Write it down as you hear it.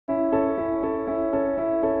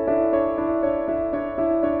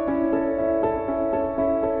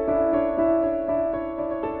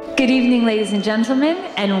Good evening, ladies and gentlemen,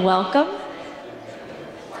 and welcome.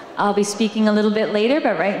 I'll be speaking a little bit later,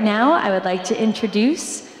 but right now I would like to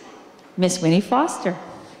introduce Miss Winnie Foster.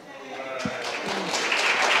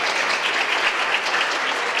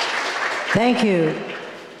 Thank you.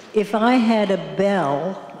 If I had a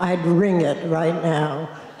bell, I'd ring it right now,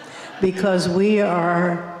 because we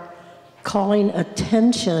are calling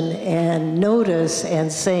attention and notice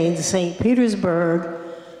and saying, St. Petersburg,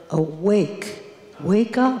 awake.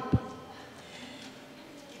 Wake up.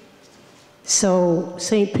 So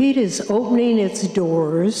St. Pete is opening its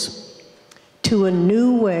doors to a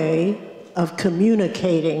new way of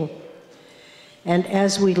communicating. And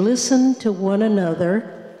as we listen to one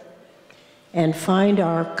another and find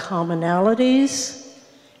our commonalities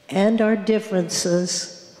and our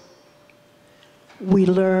differences, we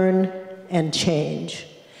learn and change.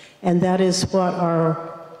 And that is what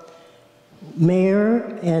our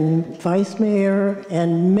mayor and vice mayor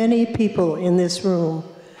and many people in this room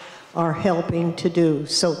are helping to do.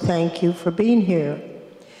 So thank you for being here.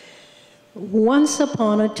 Once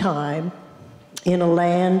upon a time, in a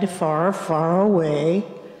land far, far away,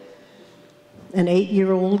 an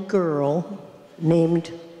 8-year-old girl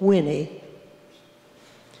named Winnie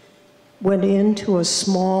went into a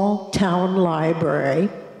small town library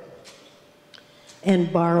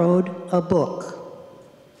and borrowed a book.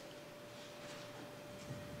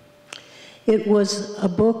 It was a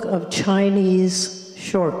book of Chinese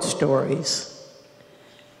short stories.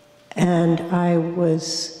 And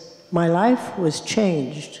my life was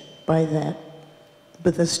changed by that, by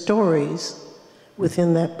the stories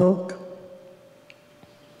within that book.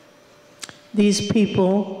 These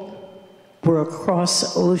people were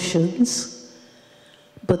across oceans,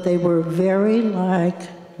 but they were very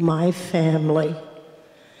like my family.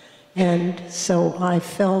 And so I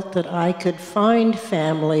felt that I could find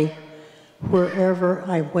family wherever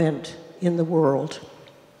I went in the world.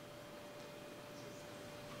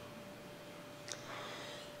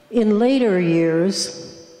 In later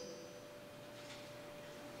years,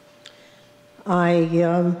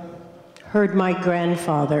 I heard my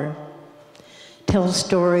grandfather tell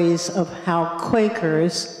stories of how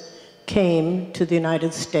Quakers came to the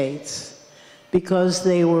United States because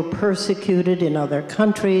they were persecuted in other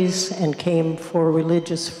countries and came for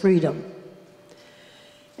religious freedom.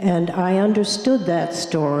 And I understood that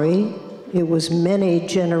story. It was many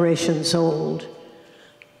generations old.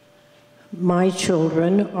 My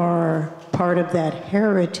children are part of that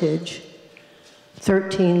heritage,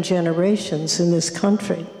 13 generations in this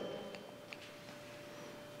country.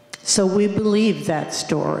 So we believe that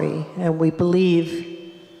story, and we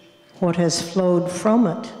believe what has flowed from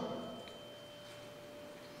it.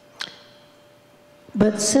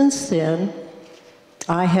 But since then,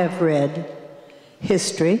 I have read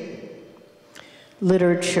history,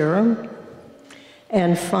 literature,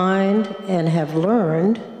 and find and have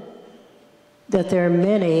learned that there are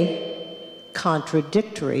many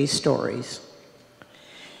contradictory stories.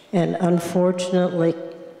 And unfortunately,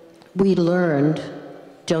 we learned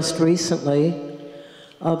just recently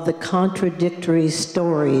of the contradictory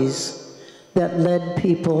stories that led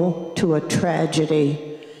people to a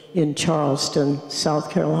tragedy in Charleston,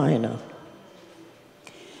 South Carolina.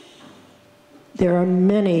 There are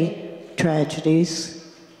many tragedies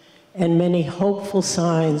and many hopeful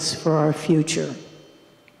signs for our future.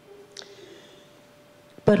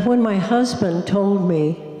 But when my husband told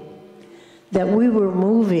me that we were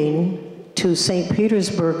moving to St.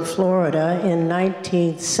 Petersburg, Florida in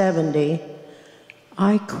 1970,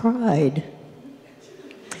 I cried.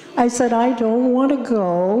 I said, I don't want to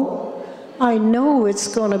go. I know it's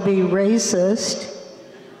going to be racist.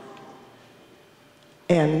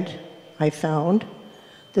 And I found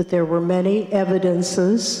that there were many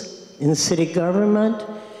evidences in city government,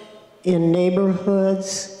 in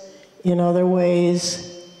neighborhoods, in other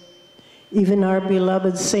ways. Even our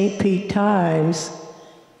beloved St. Pete Times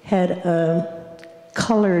had a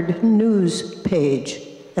colored news page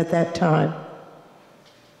at that time.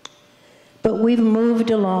 But we've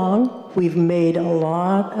moved along. We've made a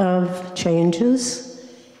lot of changes,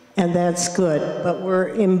 and that's good. But we're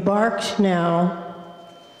embarked now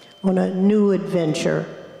on a new adventure.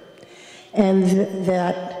 And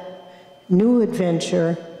that new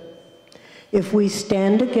adventure, if we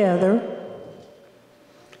stand together,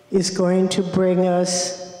 is going to bring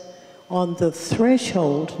us on the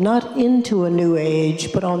threshold, not into a new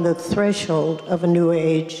age, but on the threshold of a new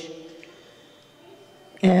age.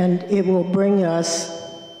 And it will bring us,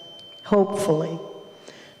 hopefully,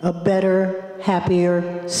 a better,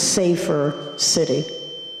 happier, safer city.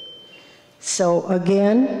 So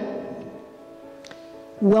again,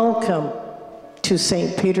 welcome to to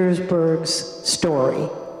St. Petersburg's story.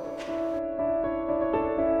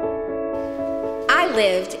 I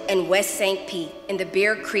lived in West St. Pete in the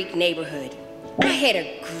Bear Creek neighborhood. I had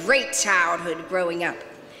a great childhood growing up.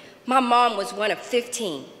 My mom was one of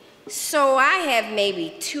 15, so I have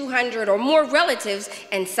maybe 200 or more relatives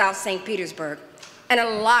in South St. Petersburg, and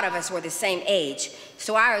a lot of us were the same age.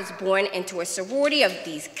 So I was born into a sorority of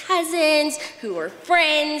these cousins who were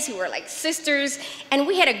friends, who were like sisters, and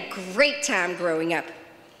we had a great time growing up.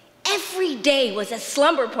 Every day was a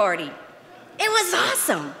slumber party. It was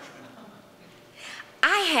awesome.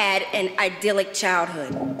 I had an idyllic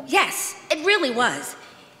childhood. Yes, it really was.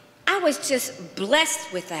 I was just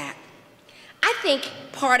blessed with that. I think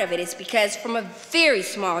part of it is because from a very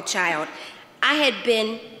small child, I had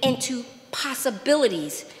been into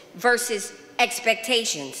possibilities versus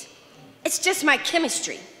expectations. It's just my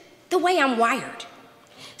chemistry, the way I'm wired.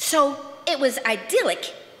 So it was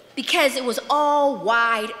idyllic because it was all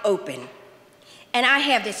wide open. And I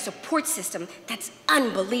have this support system that's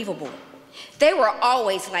unbelievable. They were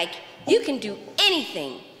always like, you can do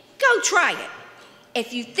anything, go try it.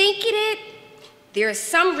 If you think it, there is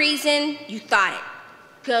some reason you thought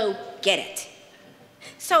it, go get it.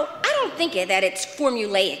 So I don't think that it's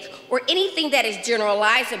formulaic or anything that is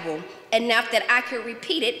generalizable enough that I could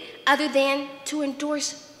repeat it other than to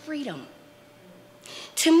endorse freedom.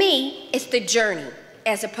 To me, it's the journey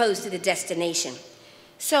as opposed to the destination.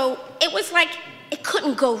 So it was like it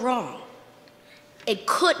couldn't go wrong. It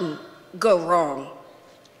couldn't go wrong.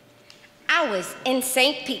 I was in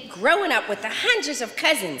St. Pete growing up with the hundreds of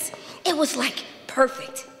cousins. It was like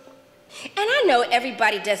perfect. And I know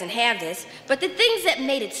everybody doesn't have this, but the things that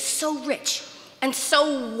made it so rich and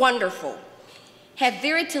so wonderful have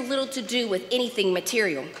very little to do with anything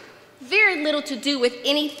material, very little to do with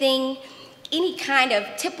anything, any kind of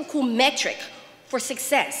typical metric for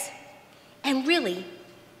success. And really,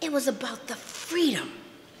 it was about the freedom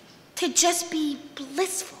to just be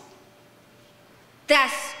blissful.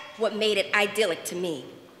 That's what made it idyllic to me.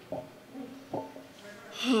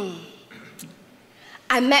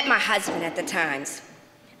 I met my husband at the Times.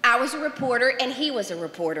 I was a reporter and he was a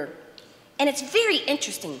reporter. And it's very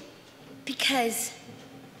interesting because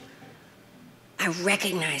I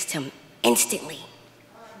recognized him instantly.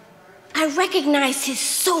 I recognized his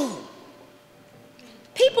soul.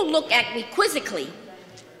 People look at me quizzically,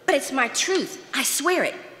 but it's my truth, I swear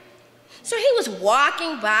it. So he was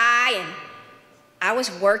walking by and I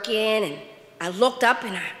was working and I looked up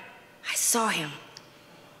and I saw him.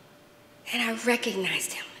 And I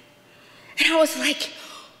recognized him. And I was like,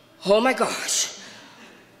 oh my gosh.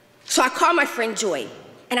 So I called my friend Joy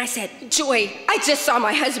and I said, Joy, I just saw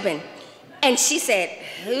my husband. And she said,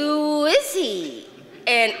 who is he?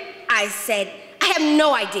 And I said, I have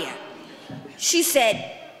no idea. She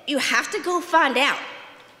said, you have to go find out.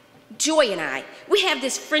 Joy and I, we have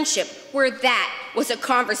this friendship where that was a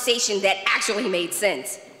conversation that actually made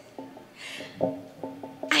sense.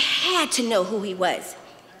 I had to know who he was.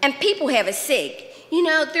 And people have a SIG, you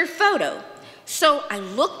know, their photo. So I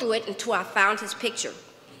looked through it until I found his picture.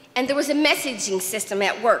 And there was a messaging system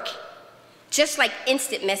at work, just like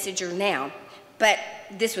Instant Messenger now, but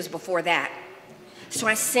this was before that. So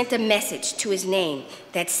I sent a message to his name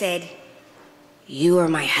that said, you are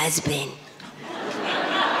my husband.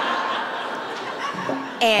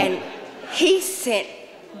 And he sent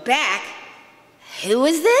back, who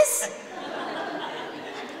is this?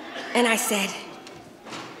 And I said,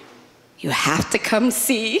 you have to come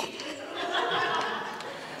see.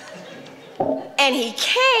 And he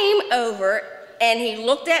came over and he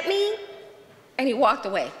looked at me and he walked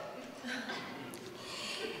away.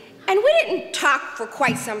 And we didn't talk for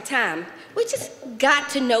quite some time. We just got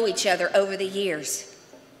to know each other over the years.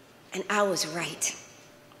 And I was right.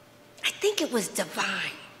 I think it was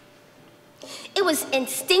divine. It was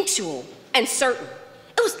instinctual and certain.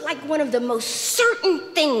 It was like one of the most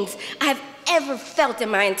certain things I've ever felt in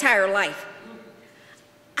my entire life.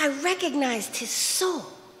 I recognized his soul.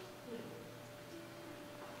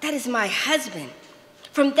 That is my husband.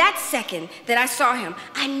 From that second that I saw him,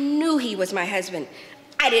 I knew he was my husband.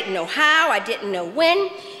 I didn't know how, I didn't know when,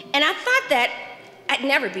 and I thought that I'd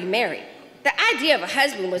never be married. The idea of a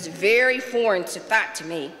husband was very foreign thought to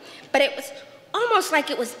me, but it was almost like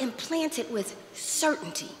it was implanted with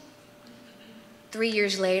certainty. 3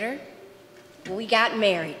 years later, we got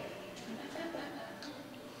married.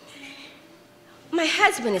 My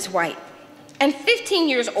husband is white and 15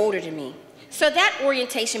 years older than me. So that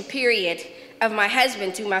orientation period of my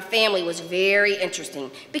husband to my family was very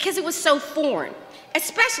interesting because it was so foreign,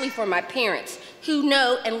 especially for my parents, who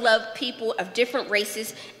know and love people of different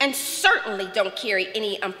races and certainly don't carry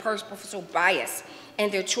any unpurposeful bias in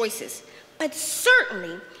their choices, but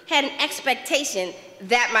certainly had an expectation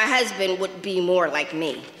that my husband would be more like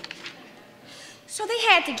me. So they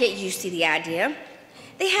had to get used to the idea.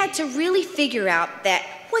 They had to really figure out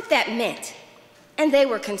what that meant, and they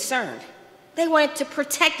were concerned. They wanted to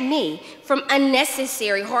protect me from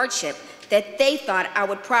unnecessary hardship that they thought I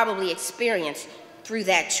would probably experience through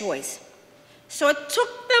that choice. So it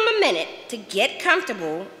took them a minute to get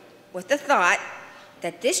comfortable with the thought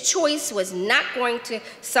that this choice was not going to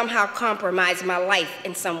somehow compromise my life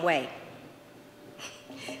in some way.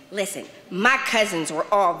 Listen, my cousins were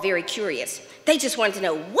all very curious. They just wanted to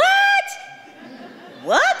know, what?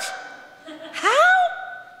 What? How?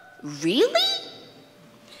 Really?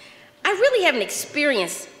 I really haven't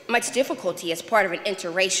experienced much difficulty as part of an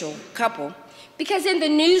interracial couple because in the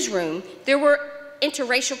newsroom, there were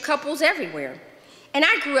interracial couples everywhere. And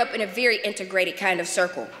I grew up in a very integrated kind of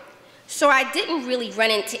circle. So I didn't really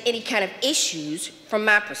run into any kind of issues from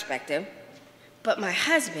my perspective. But my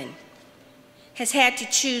husband has had to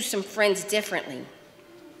choose some friends differently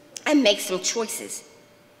and make some choices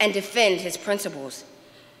and defend his principles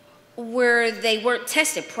where they weren't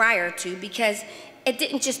tested prior to because it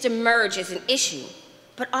didn't just emerge as an issue,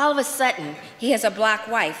 but all of a sudden he has a black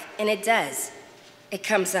wife and it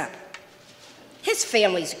comes up. His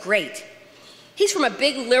family's great. He's from a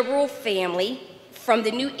big liberal family from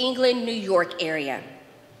the New England, New York area.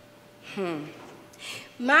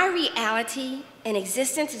 My reality and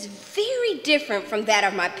existence is very different from that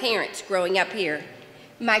of my parents growing up here.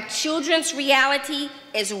 My children's reality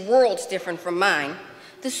is worlds different from mine.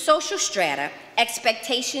 The social strata,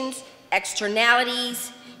 expectations,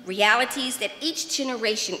 externalities, realities that each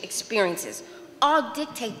generation experiences all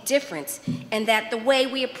dictate difference and that the way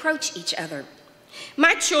we approach each other.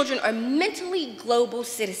 My children are mentally global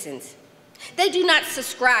citizens. They do not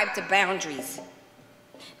subscribe to boundaries.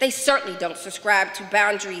 They certainly don't subscribe to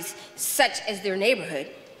boundaries such as their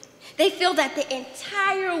neighborhood. They feel that the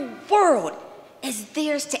entire world is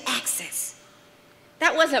theirs to access.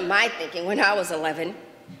 That wasn't my thinking when I was 11,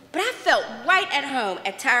 but I felt right at home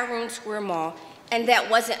at Tyrone Square Mall, and that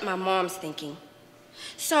wasn't my mom's thinking.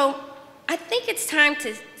 So I think it's time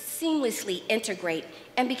to seamlessly integrate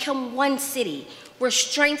and become one city where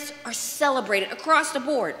strengths are celebrated across the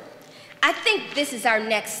board. I think this is our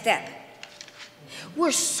next step.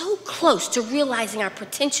 We're so close to realizing our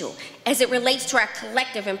potential as it relates to our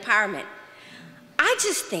collective empowerment. I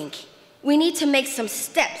just think we need to make some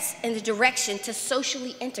steps in the direction to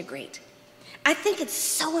socially integrate. I think it's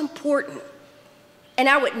so important, and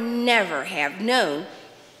I would never have known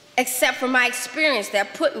except for my experience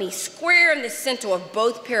that put me square in the center of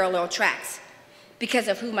both parallel tracks because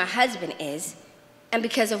of who my husband is and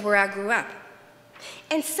because of where I grew up.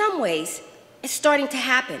 In some ways, it's starting to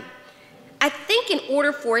happen. I think in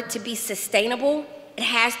order for it to be sustainable, it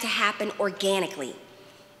has to happen organically.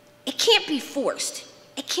 It can't be forced.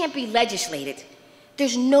 It can't be legislated.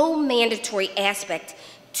 There's no mandatory aspect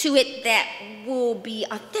to it that will be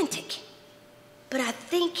authentic. But I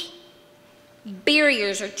think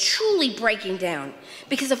barriers are truly breaking down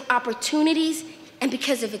because of opportunities and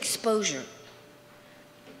because of exposure.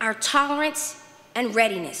 Our tolerance and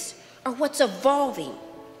readiness are what's evolving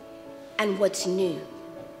and what's new.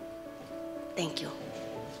 Thank you.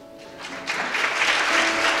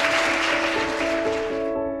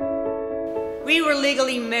 We were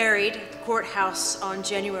legally married at the courthouse on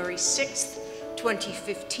January 6th,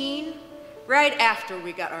 2015, right after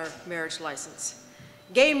we got our marriage license.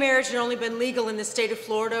 Gay marriage had only been legal in the state of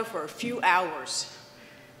Florida for a few hours.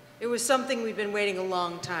 It was something we'd been waiting a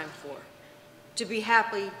long time for. To be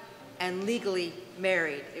happily and legally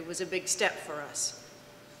married, it was a big step for us.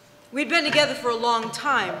 We'd been together for a long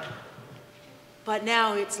time, but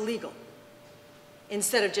now it's legal,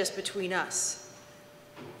 instead of just between us.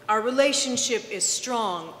 Our relationship is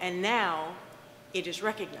strong, and now it is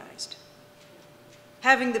recognized.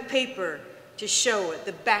 Having the paper to show it,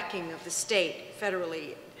 the backing of the state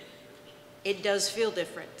federally, it does feel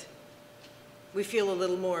different. We feel a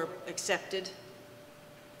little more accepted.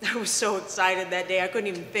 I was so excited that day, I couldn't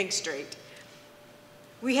even think straight.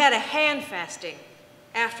 We had a hand fasting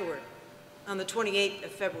afterward on the 28th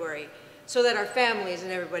of February so that our families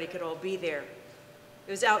and everybody could all be there.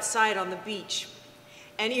 It was outside on the beach,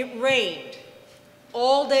 and it rained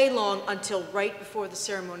all day long until right before the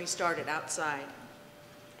ceremony started outside.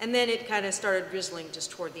 And then it kind of started drizzling just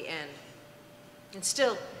toward the end. And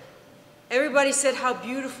still, everybody said how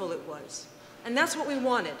beautiful it was. And that's what we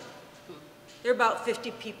wanted. There were about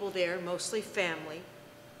 50 people there, mostly family.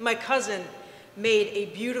 My cousin made a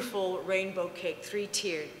beautiful rainbow cake,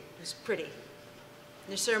 3-tiered. It was pretty.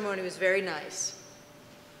 And the ceremony was very nice.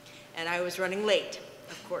 And I was running late,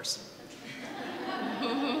 of course.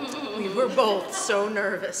 We were both so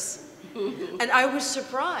nervous. And I was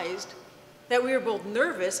surprised that we were both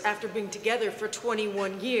nervous after being together for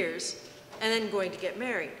 21 years and then going to get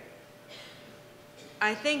married.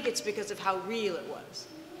 I think it's because of how real it was.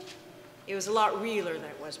 It was a lot realer than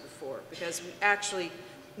it was before, because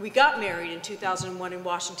we got married in 2001 in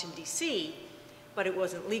Washington, D.C., but it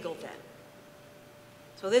wasn't legal then.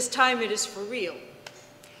 So this time it is for real.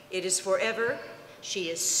 It is forever. She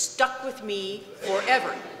is stuck with me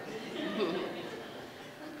forever.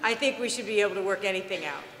 I think we should be able to work anything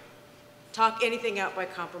out. Talk anything out by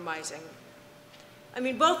compromising. I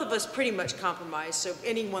mean, both of us pretty much compromise, so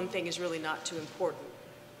any one thing is really not too important.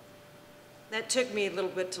 That took me a little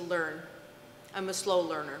bit to learn. I'm a slow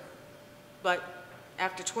learner. But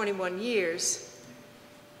after 21 years,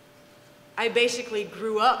 I basically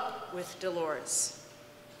grew up with Delores.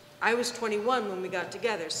 I was 21 when we got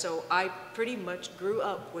together, so I pretty much grew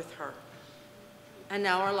up with her. And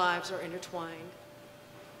now our lives are intertwined.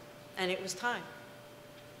 And it was time.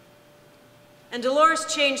 And Delores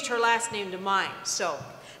changed her last name to mine, so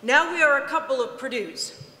now we are a couple of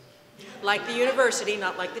Purdues. Like the university,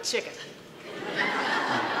 not like the chicken.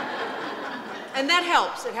 And that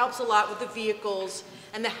helps. It helps a lot with the vehicles,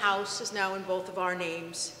 and the house is now in both of our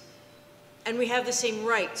names. And we have the same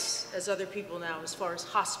rights as other people now as far as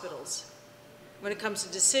hospitals. When it comes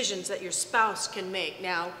to decisions that your spouse can make,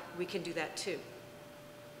 now we can do that too.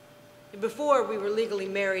 Before we were legally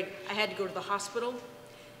married, I had to go to the hospital,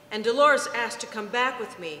 and Delores asked to come back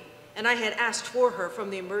with me, and I had asked for her from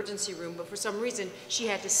the emergency room, but for some reason, she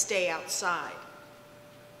had to stay outside.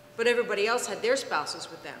 But everybody else had their spouses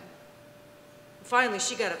with them. Finally,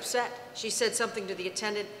 she got upset. She said something to the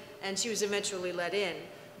attendant, and she was eventually let in.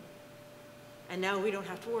 And now we don't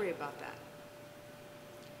have to worry about that.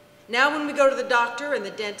 Now when we go to the doctor and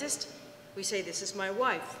the dentist, we say, "This is my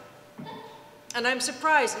wife." And I'm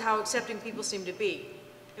surprised at how accepting people seem to be.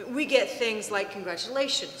 We get things like,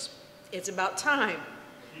 "Congratulations, it's about time."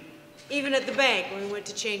 Even at the bank when we went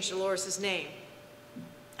to change Delores' name.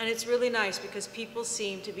 And it's really nice because people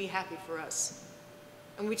seem to be happy for us.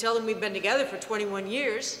 And we tell them we've been together for 21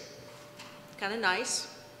 years. Kind of nice.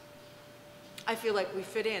 I feel like we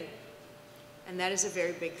fit in. And that is a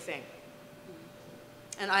very big thing.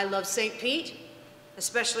 And I love St. Pete,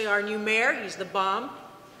 especially our new mayor. He's the bomb.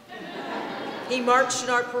 He marched in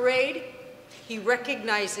our parade. He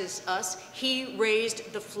recognizes us. He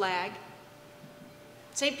raised the flag.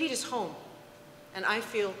 St. Pete is home, and I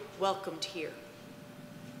feel welcomed here.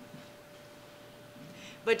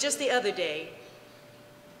 But just the other day,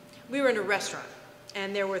 we were in a restaurant,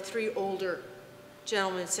 and there were 3 older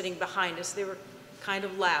gentlemen sitting behind us. They were kind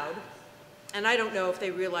of loud, and I don't know if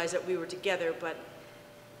they realized that we were together, but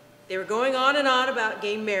they were going on and on about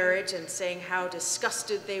gay marriage and saying how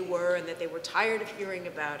disgusted they were and that they were tired of hearing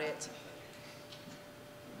about it.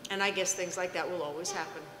 And I guess things like that will always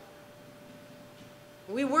happen.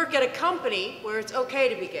 We work at a company where it's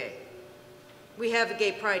okay to be gay. We have a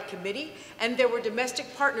gay pride committee, and there were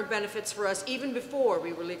domestic partner benefits for us even before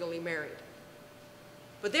we were legally married.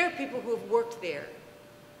 But there are people who have worked there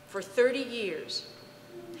for 30 years,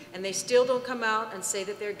 and they still don't come out and say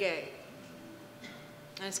that they're gay.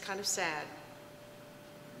 And it's kind of sad.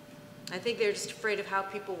 I think they're just afraid of how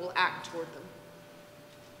people will act toward them.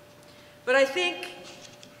 But I think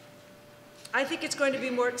it's going to be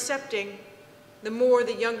more accepting the more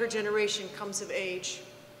the younger generation comes of age.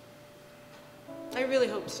 I really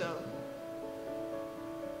hope so.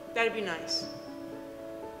 That'd be nice.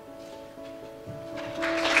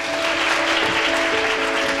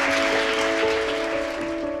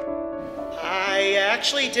 I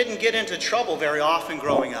actually didn't get into trouble very often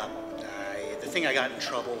growing up. The thing I got in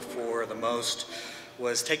trouble for the most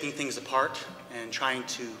was taking things apart and trying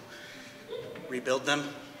to rebuild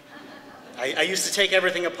them. I used to take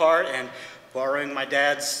everything apart and borrowing my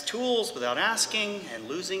dad's tools without asking and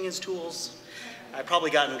losing his tools. I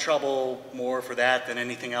probably got in trouble more for that than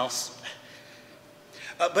anything else.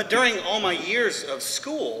 But during all my years of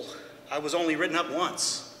school, I was only written up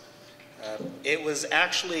once. It was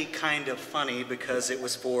actually kind of funny because it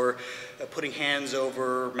was for putting hands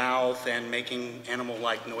over mouth and making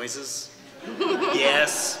animal-like noises.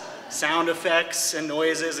 Yes, sound effects and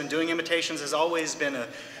noises and doing imitations has always been a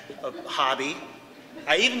hobby.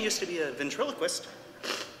 I even used to be a ventriloquist.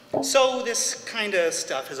 So this kind of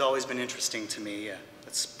stuff has always been interesting to me.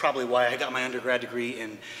 That's probably why I got my undergrad degree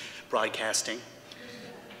in broadcasting.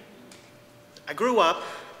 I grew up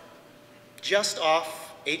just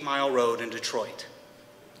off 8 Mile Road in Detroit.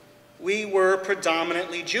 We were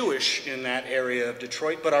predominantly Jewish in that area of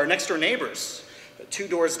Detroit, but our next door neighbors, 2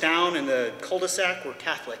 doors down in the cul-de-sac, were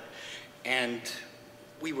Catholic, and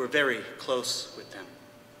we were very close with them.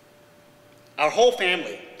 Our whole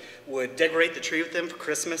family would decorate the tree with them for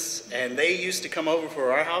Christmas, and they used to come over to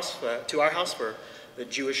our house for the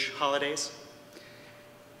Jewish holidays.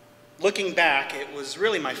 Looking back, it was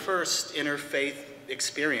really my first interfaith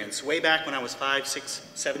experience, way back when I was 5, 6,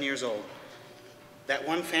 7 years old. That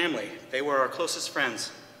one family, they were our closest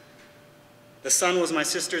friends. The son was my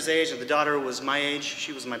sister's age, and the daughter was my age.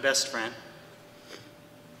 She was my best friend.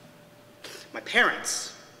 My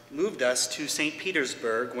parents moved us to St.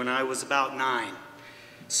 Petersburg when I was about 9.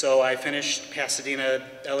 So I finished Pasadena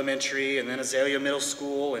Elementary, and then Azalea Middle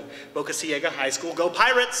School, and Boca Ciega High School. Go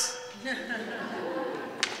Pirates!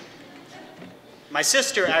 My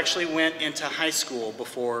sister actually went into high school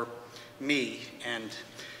before me, and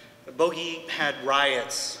Bogey had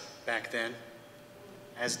riots back then,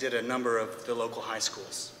 as did a number of the local high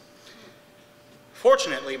schools.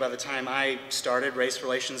 Fortunately, by the time I started, race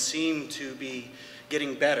relations seemed to be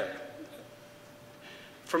getting better.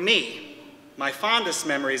 For me, my fondest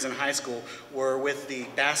memories in high school were with the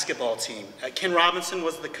basketball team. Ken Robinson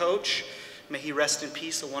was the coach. May he rest in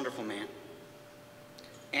peace, a wonderful man.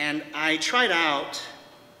 And I tried out,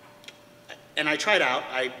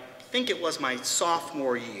 I think it was my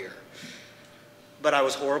sophomore year, but I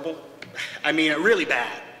was horrible. I mean, really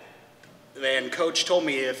bad. And coach told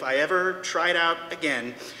me if I ever tried out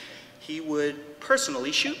again, he would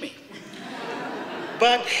personally shoot me.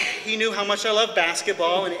 But he knew how much I loved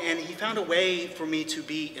basketball, and he found a way for me to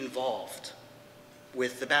be involved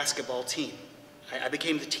with the basketball team. I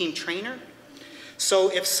became the team trainer. So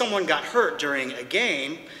if someone got hurt during a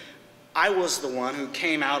game, I was the one who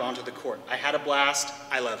came out onto the court. I had a blast.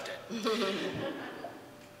 I loved it.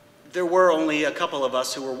 There were only a couple of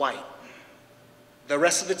us who were white. The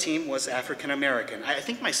rest of the team was African American. I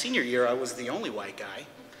think my senior year, I was the only white guy.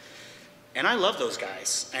 And I love those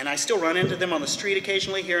guys. And I still run into them on the street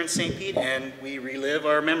occasionally here in St. Pete, and we relive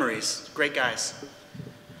our memories. Great guys.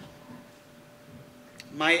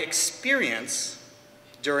 My experience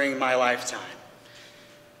during my lifetime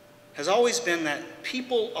has always been that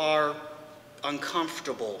people are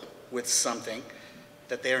uncomfortable with something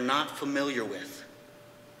that they are not familiar with.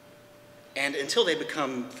 And until they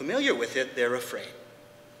become familiar with it, they're afraid.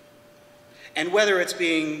 And whether it's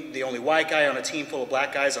being the only white guy on a team full of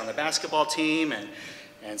black guys on the basketball team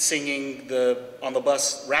and singing on the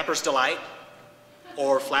bus Rapper's Delight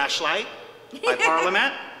or Flashlight by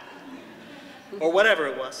Parliament or whatever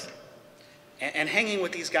it was, and hanging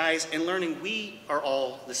with these guys and learning we are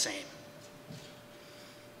all the same.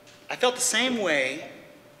 I felt the same way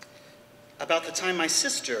about the time my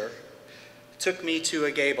sister took me to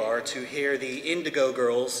a gay bar to hear the Indigo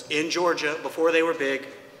Girls in Georgia before they were big.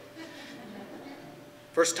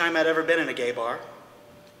 First time I'd ever been in a gay bar,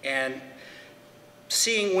 and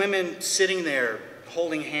seeing women sitting there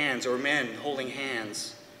holding hands, or men holding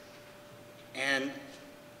hands. And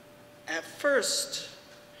at first,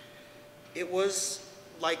 it was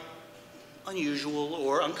like unusual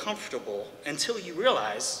or uncomfortable until you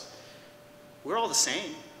realize we're all the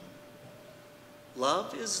same.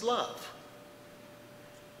 Love is love.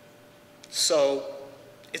 So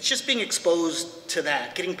it's just being exposed to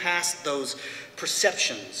that, getting past those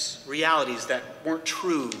perceptions, realities that weren't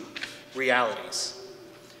true realities.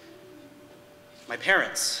 My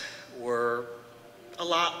parents were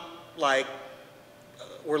like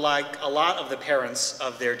a lot of the parents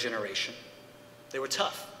of their generation. They were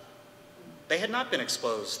tough. They had not been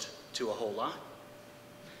exposed to a whole lot.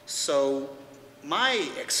 So my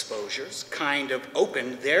exposures kind of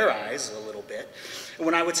opened their eyes a little bit. And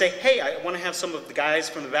when I would say, hey, I want to have some of the guys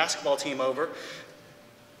from the basketball team over,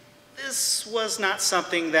 this was not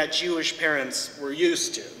something that Jewish parents were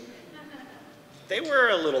used to. They were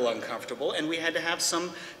a little uncomfortable, and we had to have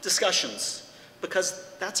some discussions, because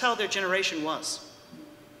that's how their generation was.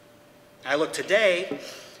 I look today,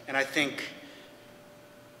 and I think,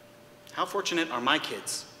 how fortunate are my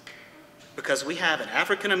kids? Because we have an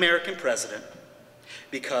African-American president,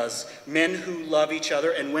 because men who love each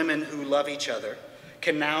other and women who love each other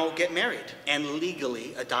can now get married and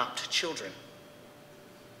legally adopt children.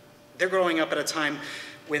 They're growing up at a time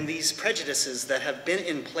when these prejudices that have been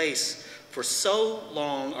in place for so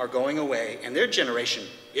long are going away, and their generation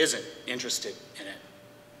isn't interested in it.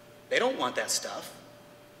 They don't want that stuff.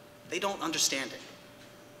 They don't understand it.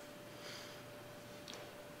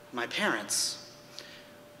 My parents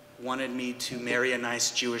wanted me to marry a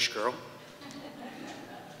nice Jewish girl,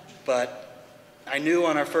 but I knew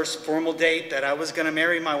on our first formal date that I was going to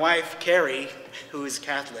marry my wife, Carrie, who is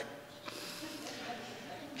Catholic.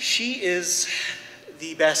 She is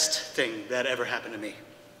the best thing that ever happened to me.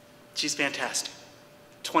 She's fantastic.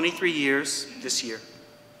 23 years this year.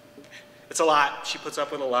 It's a lot. She puts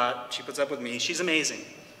up with a lot. She puts up with me. She's amazing.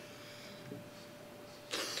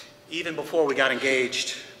 Even before we got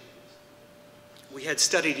engaged, we had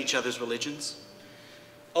studied each other's religions.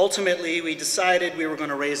 Ultimately, we decided we were going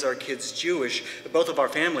to raise our kids Jewish. Both of our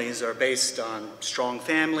families are based on strong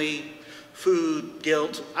family, food,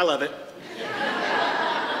 guilt. I love it.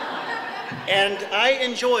 And I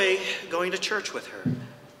enjoy going to church with her.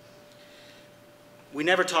 We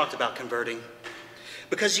never talked about converting,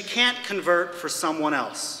 because you can't convert for someone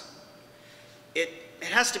else. It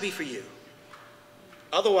has to be for you.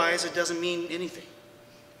 Otherwise, it doesn't mean anything.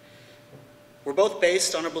 We're both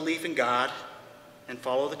based on a belief in God and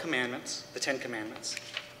follow the commandments, the 10 Commandments.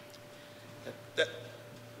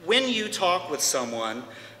 When you talk with someone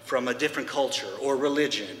from a different culture or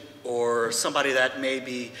religion, or somebody that may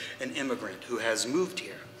be an immigrant who has moved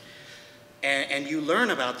here, and you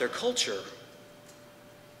learn about their culture,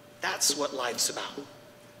 that's what life's about.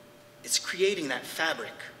 It's creating that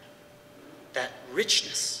fabric, that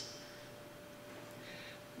richness.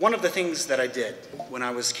 One of the things that I did when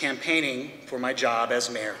I was campaigning for my job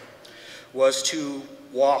as mayor was to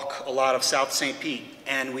walk a lot of South St. Pete,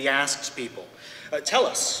 and we asked people, tell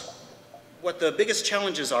us what the biggest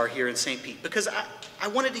challenges are here in St. Pete, because I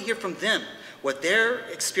wanted to hear from them what their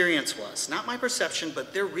experience was, not my perception,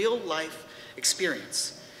 but their real life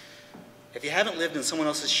experience. If you haven't lived in someone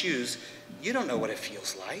else's shoes, you don't know what it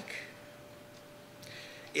feels like.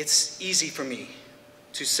 It's easy for me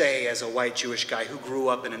to say, as a white Jewish guy who grew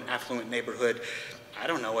up in an affluent neighborhood, I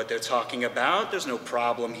don't know what they're talking about, there's no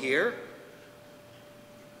problem here.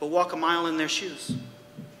 But walk a mile in their shoes.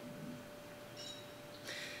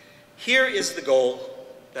 Here is the goal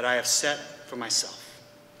that I have set for myself.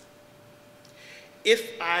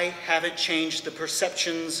 If I haven't changed the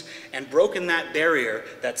perceptions and broken that barrier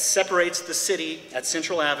that separates the city at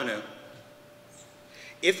Central Avenue,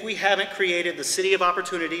 if we haven't created the city of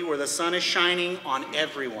opportunity where the sun is shining on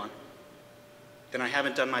everyone, then I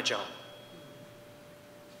haven't done my job.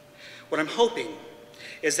 What I'm hoping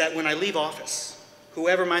is that when I leave office,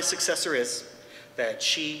 whoever my successor is, that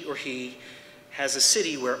she or he has a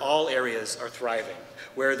city where all areas are thriving,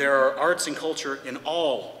 where there are arts and culture in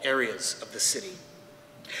all areas of the city.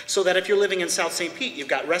 So that if you're living in South St. Pete, you've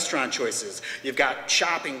got restaurant choices, you've got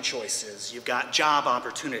shopping choices, you've got job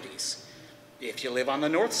opportunities. If you live on the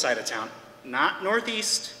north side of town, not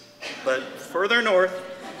northeast, but further north,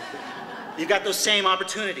 you've got those same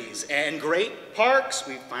opportunities and great parks.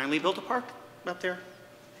 We finally built a park up there.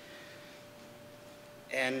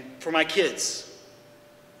 And for my kids,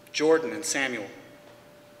 Jordan and Samuel,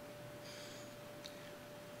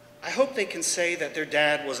 I hope they can say that their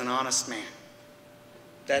dad was an honest man,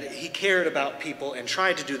 that he cared about people and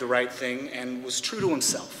tried to do the right thing and was true to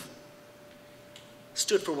himself,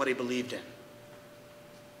 stood for what he believed in.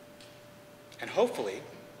 And hopefully,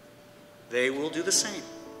 they will do the same.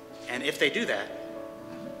 And if they do that,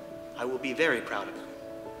 I will be very proud of them.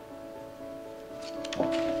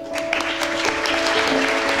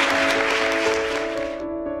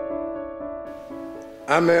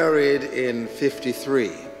 I married in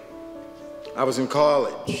 '53. I was in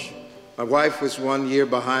college. My wife was 1 year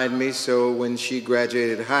behind me, so when she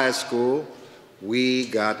graduated high school, we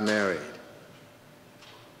got married.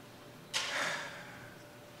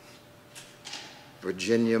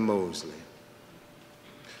 Virginia Mosley.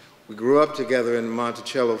 We grew up together in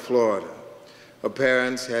Monticello, Florida. Her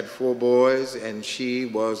parents had 4 boys, and she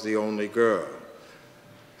was the only girl.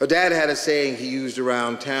 Her dad had a saying he used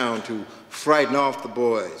around town to frighten off the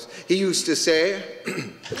boys. He used to say,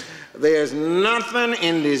 there's nothing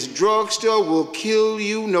in this drugstore will kill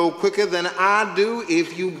you no quicker than I do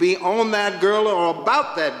if you be on that girl or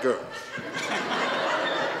about that girl.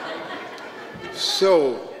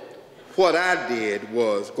 So what I did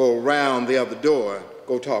was go around the other door,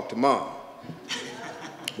 go talk to Mom.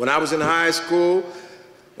 When I was in high school,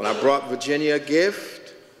 when I brought Virginia a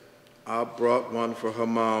gift, I brought one for her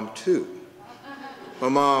mom too. Her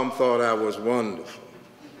mom thought I was wonderful.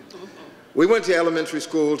 We went to elementary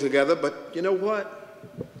school together, but you know what?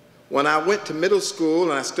 When I went to middle school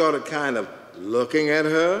and I started kind of looking at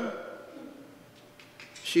her,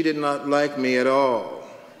 she did not like me at all.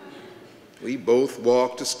 We both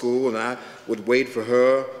walked to school, and I would wait for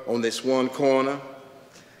her on this one corner.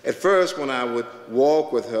 At first, when I would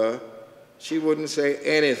walk with her, she wouldn't say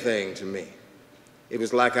anything to me. It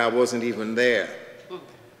was like I wasn't even there.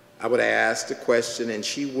 I would ask the question and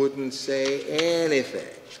she wouldn't say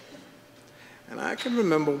anything. And I can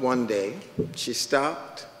remember one day, she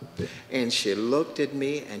stopped and she looked at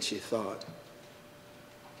me and she thought,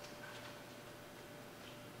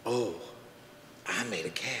 oh, I made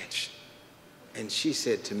a catch. And she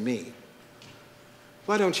said to me,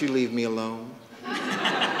 why don't you leave me alone?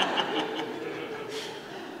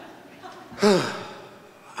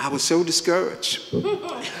 I was so discouraged.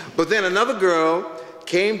 But then another girl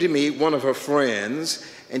came to me, one of her friends,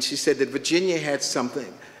 and she said that Virginia had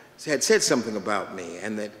said something about me,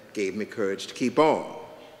 and that gave me courage to keep on.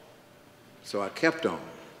 So I kept on,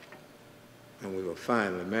 and we were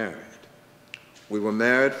finally married. We were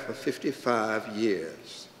married for 55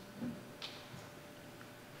 years.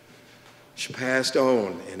 She passed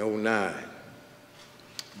on in '09.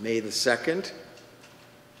 May the 2nd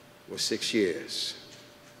was 6 years.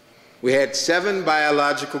 We had 7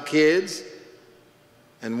 biological kids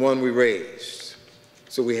and 1 we raised.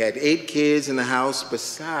 So we had 8 kids in the house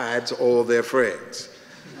besides all their friends.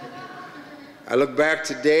 I look back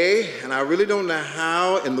today and I really don't know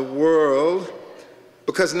how in the world,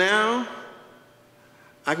 because now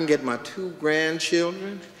I can get my 2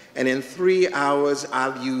 grandchildren and in 3 hours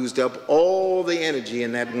I've used up all the energy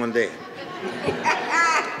in that one day.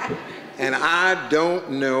 And I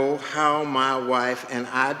don't know how my wife and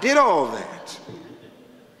I did all that,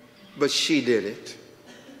 but she did it.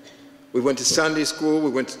 We went to Sunday school,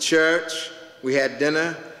 we went to church, we had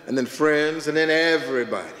dinner, and then friends, and then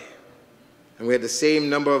everybody. And we had the same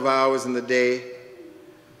number of hours in the day,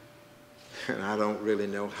 and I don't really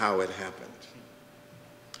know how it happened.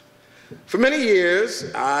 For many years,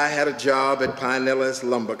 I had a job at Pinellas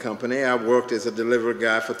Lumber Company. I worked as a delivery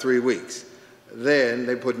guy for 3 weeks. Then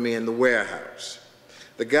they put me in the warehouse.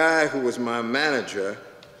 The guy who was my manager,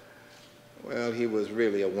 well, he was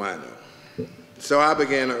really a wino. So I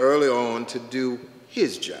began early on to do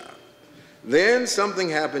his job. Then something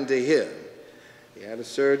happened to him. He had a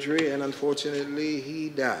surgery and unfortunately he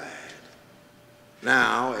died.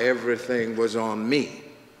 Now everything was on me.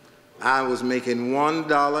 I was making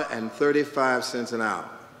 $1.35 an hour.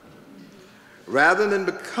 Rather than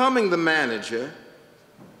becoming the manager,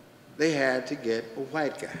 they had to get a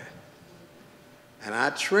white guy. And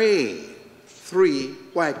I trained 3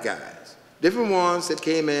 white guys, different ones that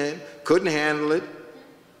came in, couldn't handle it.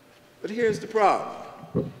 But here's the problem.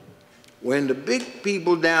 When the big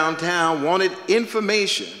people downtown wanted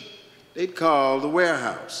information, they'd call the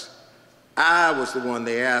warehouse. I was the one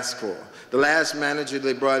they asked for. The last manager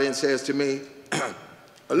they brought in says to me,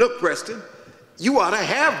 look, Preston, you ought to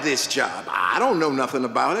have this job. I don't know nothing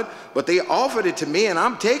about it, but they offered it to me and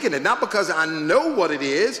I'm taking it, not because I know what it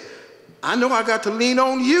is. I know I got to lean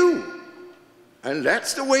on you. And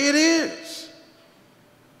that's the way it is.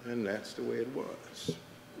 And that's the way it was.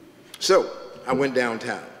 So I went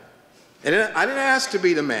downtown. And I didn't ask to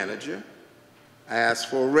be the manager. I asked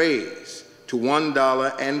for a raise to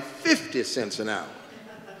 $1.50 an hour.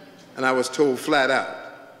 And I was told flat out,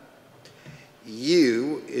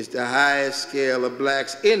 you is the highest scale of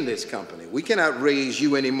blacks in this company. We cannot raise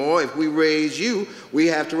you anymore. If we raise you, we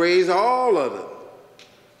have to raise all of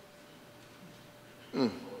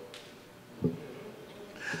them.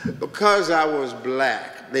 Because I was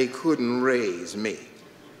black, they couldn't raise me.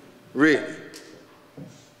 Really.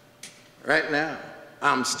 Right now,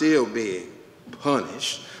 I'm still being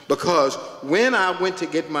punished because when I went to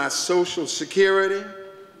get my Social Security,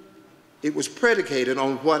 it was predicated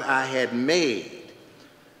on what I had made.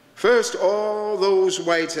 First, all those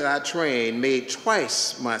whites that I trained made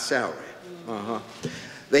twice my salary.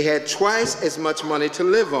 They had twice as much money to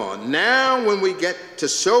live on. Now, when we get to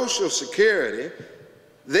Social Security,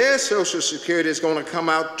 their Social Security is going to come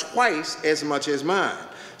out twice as much as mine.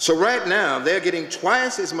 So right now, they're getting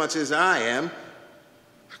twice as much as I am,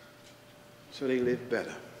 so they live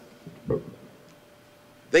better.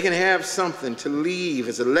 They can have something to leave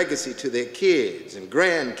as a legacy to their kids and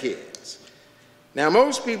grandkids. Now,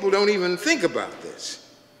 most people don't even think about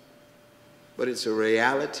this, but it's a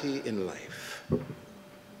reality in life.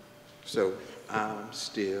 So I'm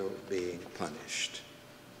still being punished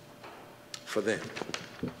for them.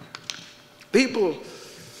 People,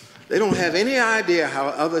 they don't have any idea how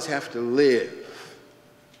others have to live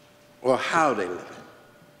or how they live it.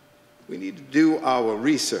 We need to do our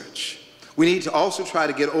research. We need to also try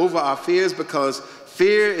to get over our fears because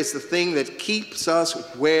fear is the thing that keeps us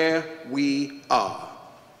where we are.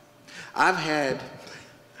 I've had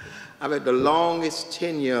the longest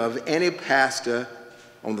tenure of any pastor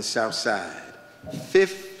on the South Side,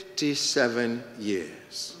 57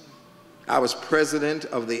 years. I was president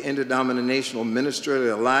of the Interdenominational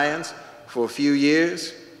Ministerial Alliance for a few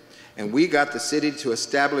years. and we got the city to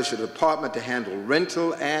establish a department to handle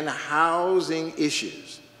rental and housing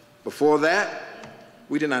issues. Before that,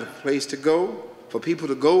 we did not have a place to go for people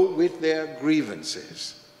to go with their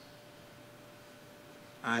grievances.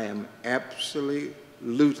 I am absolutely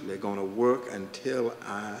going to work until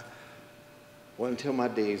my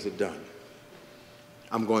days are done.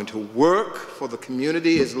 I'm going to work for the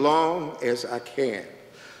community as long as I can,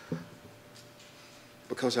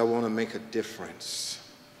 because I want to make a difference.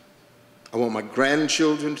 I want my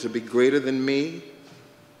grandchildren to be greater than me.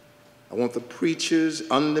 I want the preachers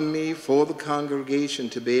under me for the congregation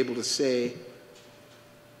to be able to say,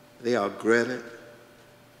 they are greater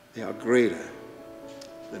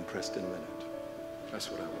than Preston Leonard. That's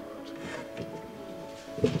what I want.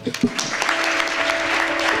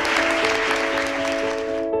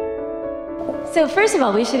 So first of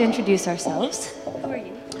all, we should introduce ourselves. Who are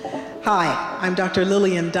you? Hi, I'm Dr.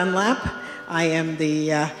 Lillian Dunlap. I am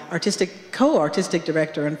the co-artistic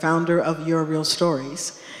director and founder of Your Real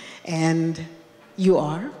Stories. And you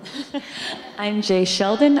are? I'm Jaye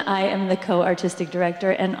Sheldon. I am the co-artistic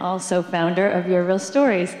director and also founder of Your Real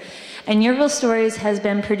Stories. And Your Real Stories has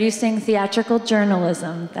been producing theatrical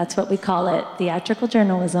journalism, that's what we call it, theatrical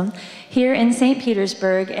journalism, here in St.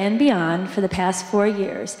 Petersburg and beyond for the past 4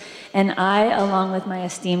 years. And I, along with my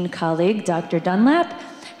esteemed colleague, Dr. Dunlap,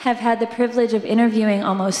 have had the privilege of interviewing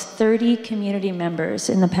almost 30 community members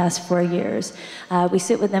in the past 4 years. We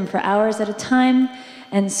sit with them for hours at a time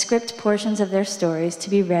and script portions of their stories to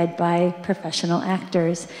be read by professional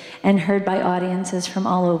actors and heard by audiences from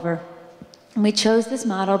all over. And we chose this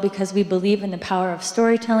model because we believe in the power of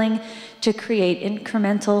storytelling to create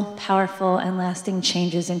incremental, powerful, and lasting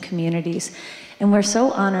changes in communities. And we're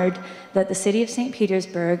so honored that the City of St.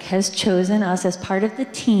 Petersburg has chosen us as part of the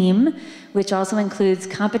team, which also includes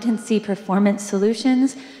Competency Performance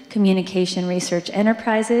Solutions, Communication Research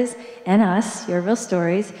Enterprises, and us, Your Real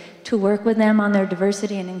Stories, to work with them on their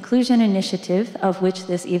diversity and inclusion initiative, of which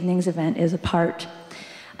this evening's event is a part.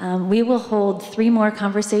 We will hold 3 more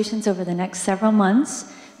conversations over the next several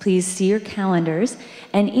months. Please see your calendars.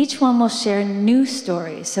 And each one will share new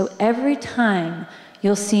stories. So every time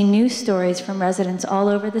you'll see new stories from residents all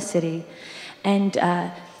over the city. And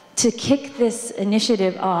to kick this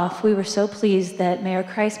initiative off, we were so pleased that Mayor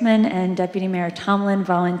Kriseman and Deputy Mayor Tomalin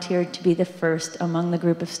volunteered to be the first among the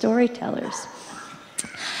group of storytellers.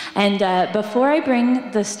 And before I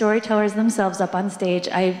bring the storytellers themselves up on stage,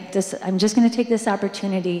 I'm just going to take this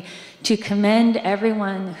opportunity to commend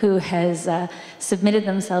everyone who has submitted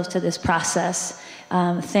themselves to this process.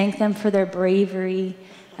 Thank them for their bravery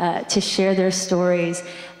to share their stories.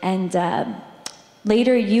 And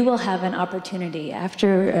later you will have an opportunity,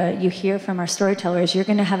 after you hear from our storytellers, you're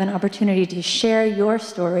going to have an opportunity to share your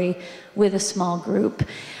story with a small group.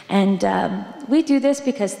 And we do this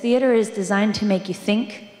because theater is designed to make you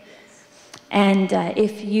think. And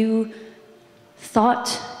if you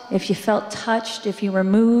felt touched, if you were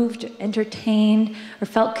moved, entertained, or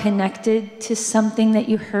felt connected to something that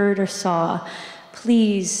you heard or saw,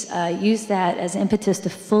 please use that as impetus to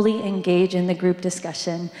fully engage in the group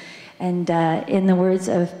discussion. And in the words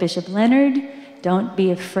of Bishop Leonard, don't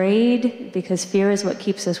be afraid, because fear is what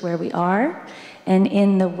keeps us where we are. And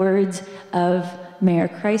in the words of Mayor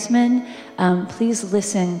Kriseman, please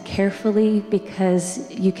listen carefully,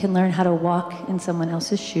 because you can learn how to walk in someone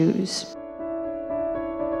else's shoes.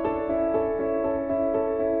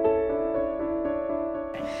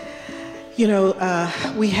 You know,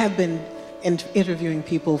 we have been interviewing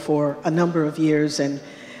people for a number of years, and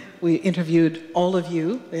we interviewed all of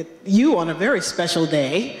you on a very special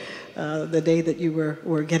day, the day that you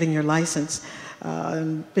were getting your license.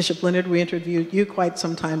 And Bishop Leonard, we interviewed you quite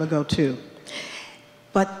some time ago too.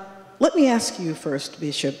 But let me ask you first,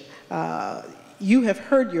 Bishop, you have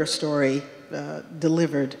heard your story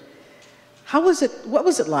delivered. What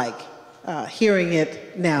was it like hearing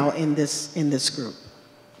it now in this group?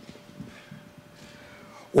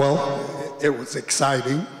 Well, it was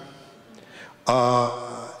exciting,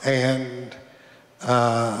 and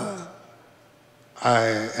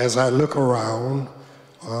as I look around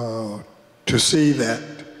to see that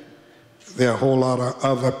there are a whole lot of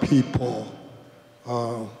other people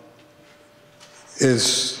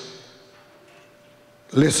is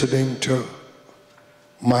listening to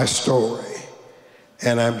my story,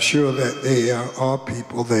 and I'm sure that there are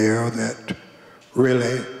people there that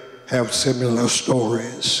really have similar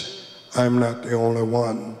stories. I'm not the only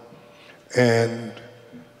one. And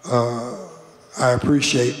I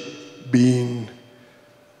appreciate being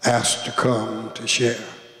asked to come to share.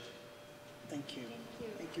 Thank you.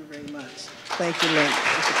 Thank you very much. Thank you, Leonard.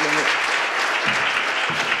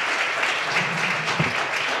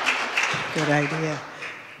 Good idea.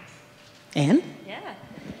 Anne? Yeah.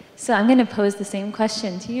 So I'm going to pose the same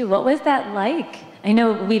question to you. What was that like? I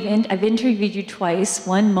know I've interviewed you twice,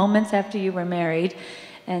 one moments after you were married,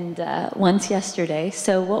 and once yesterday.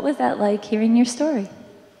 So what was that like hearing your story?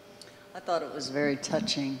 I thought it was very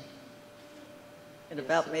touching. It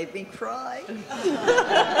about made me cry.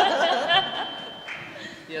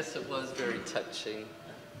 Yes, it was very touching.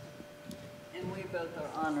 And we both are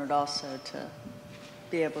honored also to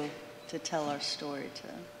be able to tell our story to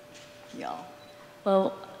y'all.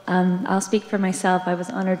 Well, I'll speak for myself. I was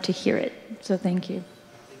honored to hear it, so thank you.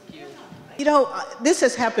 You know, this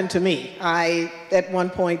has happened to me. I, at one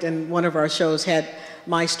point in one of our shows, had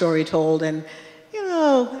my story told, and you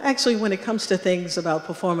know, actually when it comes to things about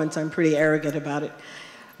performance, I'm pretty arrogant about it.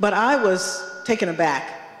 But I was taken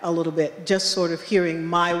aback a little bit, just sort of hearing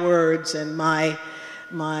my words and my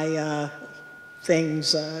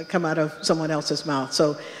things come out of someone else's mouth.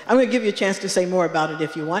 So I'm going to give you a chance to say more about it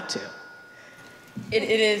if you want to. It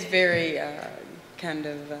is very kind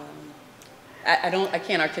of, I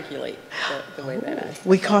can't articulate the way that I.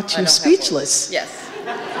 We caught you speechless. Yes.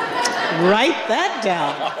 Write that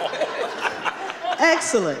down.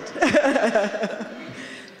 Excellent.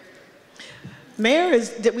 Mayor,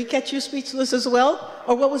 did we catch you speechless as well?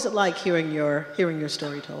 Or what was it like hearing your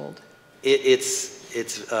story told? It's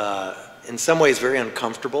in some ways very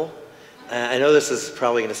uncomfortable. I know this is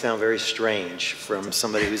probably going to sound very strange from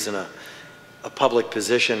somebody who's in a public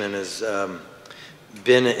position and has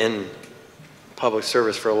been in public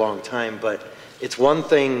service for a long time, but it's one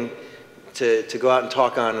thing to go out and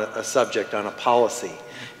talk on a subject, on a policy.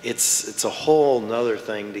 It's a whole nother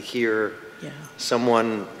thing to hear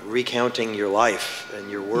someone recounting your life and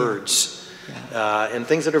your words and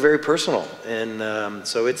things that are very personal. And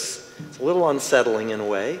so it's a little unsettling in a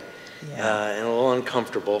way and a little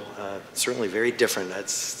uncomfortable. Certainly very different.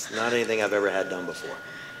 That's not anything I've ever had done before.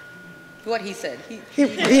 What he said.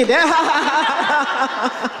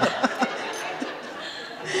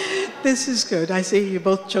 This is good. I see you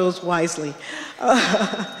both chose wisely.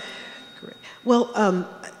 Great. Well,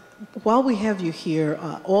 while we have you here,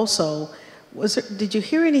 also, did you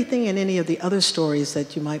hear anything in any of the other stories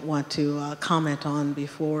that you might want to comment on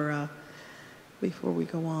before we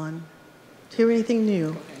go on? Hear anything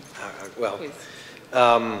new? Well,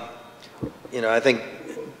 you know, I think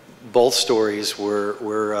both stories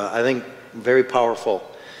were I think, very powerful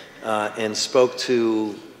and spoke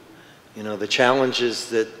to, you know, the challenges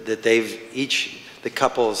that the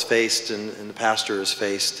couple has faced and the pastor has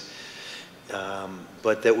faced,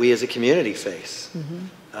 but that we as a community face.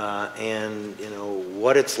 And, you know,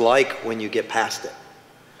 what it's like when you get past it.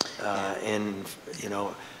 And, you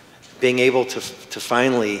know, being able to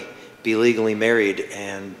finally be legally married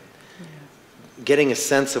and getting a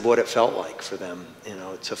sense of what it felt like for them, you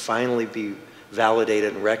know, to finally be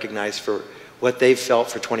validated and recognized for what they've felt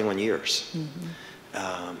for 21 years.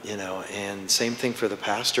 You know, and same thing for the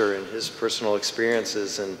pastor and his personal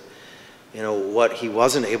experiences and, you know, what he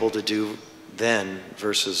wasn't able to do then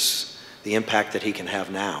versus the impact that he can have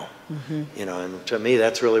now. You know, and to me,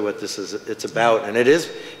 that's really what it's about. And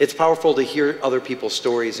it's powerful to hear other people's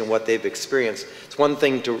stories and what they've experienced. It's one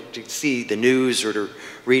thing to see the news or to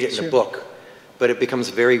read it in a book, but it becomes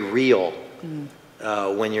very real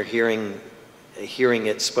when you're hearing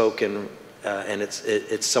it spoken and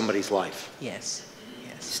it's somebody's life. Yes.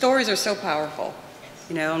 Stories are so powerful,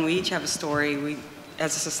 you know, and we each have a story. We,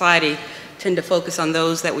 as a society, tend to focus on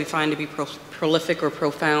those that we find to be prolific or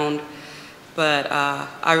profound. But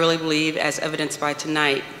I really believe, as evidenced by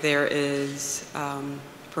tonight, there is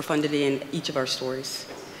profundity in each of our stories.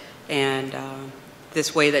 And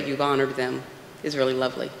this way that you've honored them is really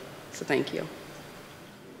lovely. So thank you.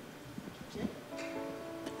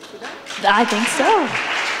 I think so.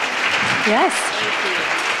 Yes.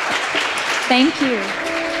 Thank you.